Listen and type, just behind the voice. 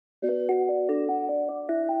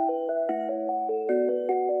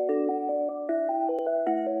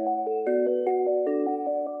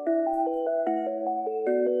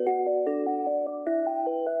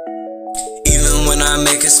I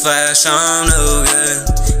make a splash, I'm no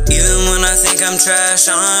good. Even when I think I'm trash,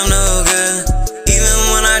 I'm no good. Even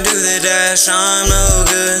when I do the dash, I'm no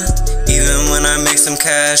good. Even when I make some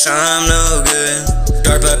cash, I'm no good.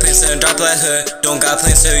 Dark blood pants and dark blood hood. Don't got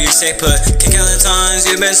plans, so you stay put. Can't count the times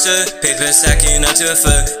you've been stood. Paper stacking up to a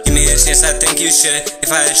foot. Give me a chance, I think you should.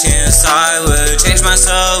 If I had a chance, I would change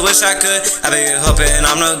myself, wish I could. I bet you're hoping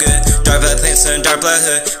I'm no good. Dark blood pants and dark blood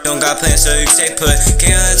hood. Don't got plans, so you stay put.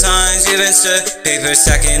 Can't count the times you've been stood. Paper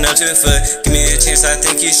stacking up to a foot. Give me a chance, I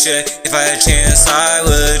think you should. If I had a chance, I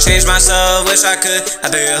would change myself, wish I could.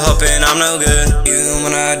 I bet you're hoping I'm no good. Even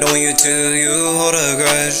when I don't want you to, you hold a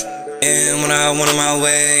grudge. And when I want it my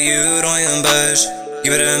way, you don't even budge. You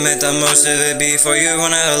better make the most of it before you run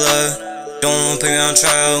out of love. Don't put me on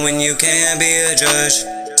trial when you can't be a judge.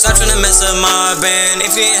 Stop trying to mess up my brain.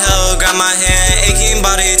 If you need help, grab my hand. Aching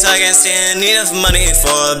body till I can't stand. Need enough money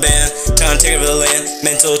for a band. Trying to take over the land.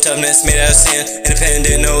 Mental toughness made out of sand.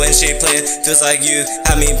 Independent, no end shape plan. Feels like you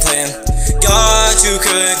have me planned. Y'all too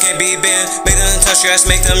good, can't be banned. Make them touch your ass,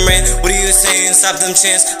 make them rain. What are you saying? Stop them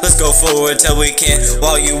chants. Let's go forward till we can.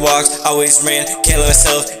 While you walked, always ran. Can't let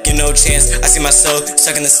myself get no chance. I see myself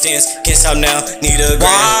stuck in the stands. Can't stop now, need a grand.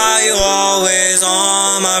 Why you always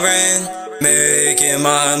on my brain? Making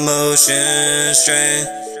my emotions strain.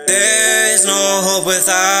 There's no hope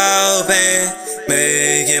without pain.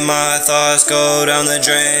 Making my thoughts go down the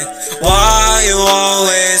drain. Why you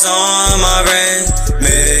always on my brain?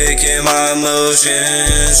 Making my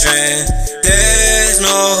emotions strain. There's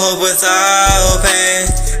no hope without pain.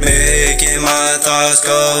 Making my thoughts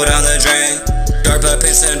go down the drain. Dark blood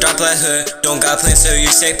pants and dark blood hood. Don't got plans, so you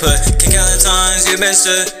stay put. Can't count the times you've been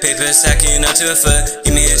stood. Paper stacking up to a foot.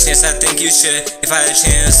 Give me a chance, I think you should. If I had a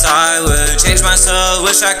chance, I would change myself,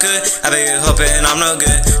 wish I could. I bet you're hoping I'm no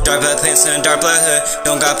good. Dark blood pants and dark blood hood.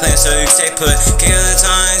 Don't got plans, so you stay put. Can't count the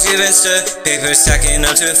times you've been stood. Paper stacking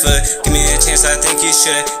up to a foot. Give me a chance, I think you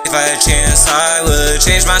should. If I had a chance, I would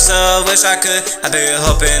change myself, wish I could. I bet you're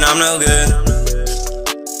hoping I'm no good.